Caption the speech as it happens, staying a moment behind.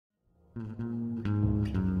I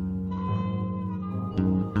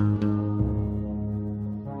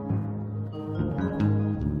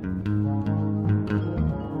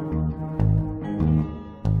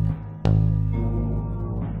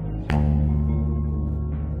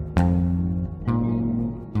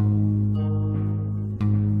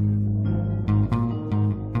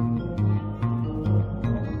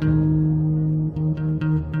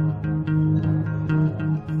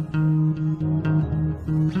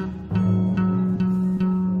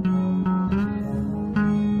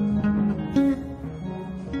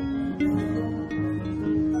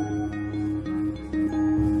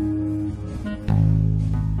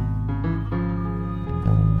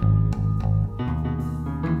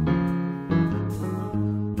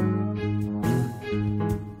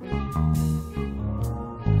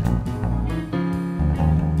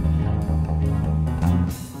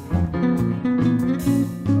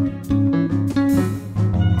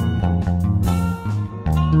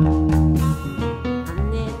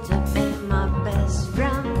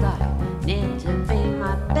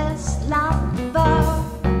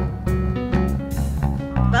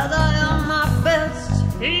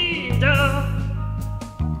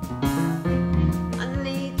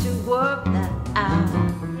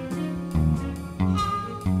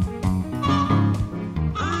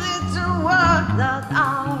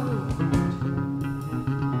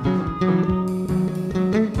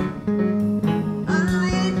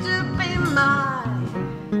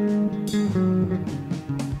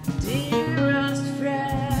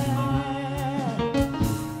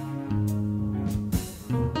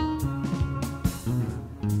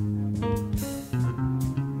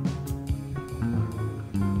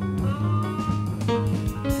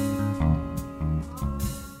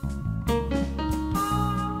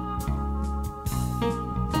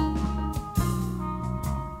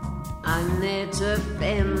need to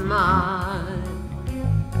be my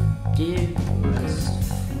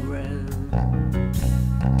dearest friend.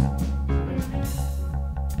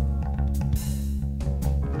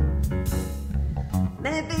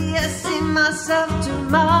 Maybe I see myself too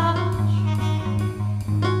much.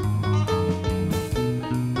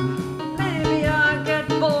 Maybe I get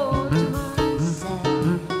bored to myself.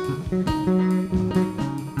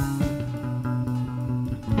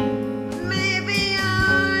 Maybe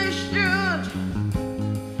I should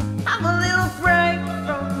have a little break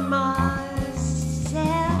from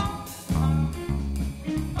myself.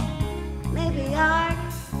 Maybe I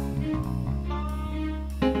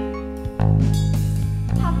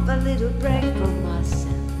have a little break from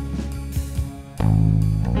myself.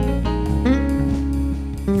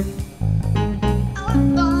 I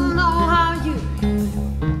don't know how you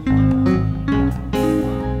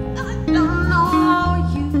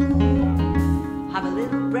have a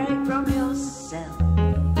little break from yourself.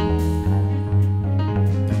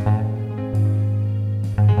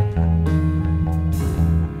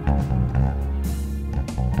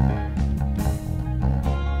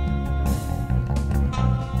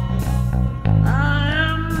 I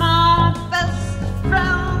am my best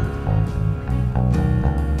friend.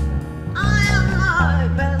 I am my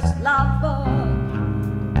best lover.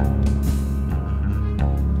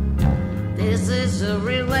 This is a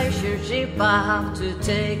relationship I have to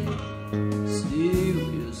take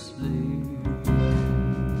seriously.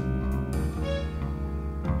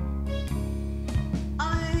 I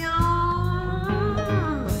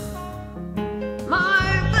am my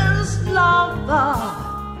best lover.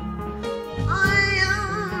 I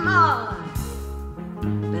am my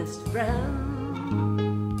best friend.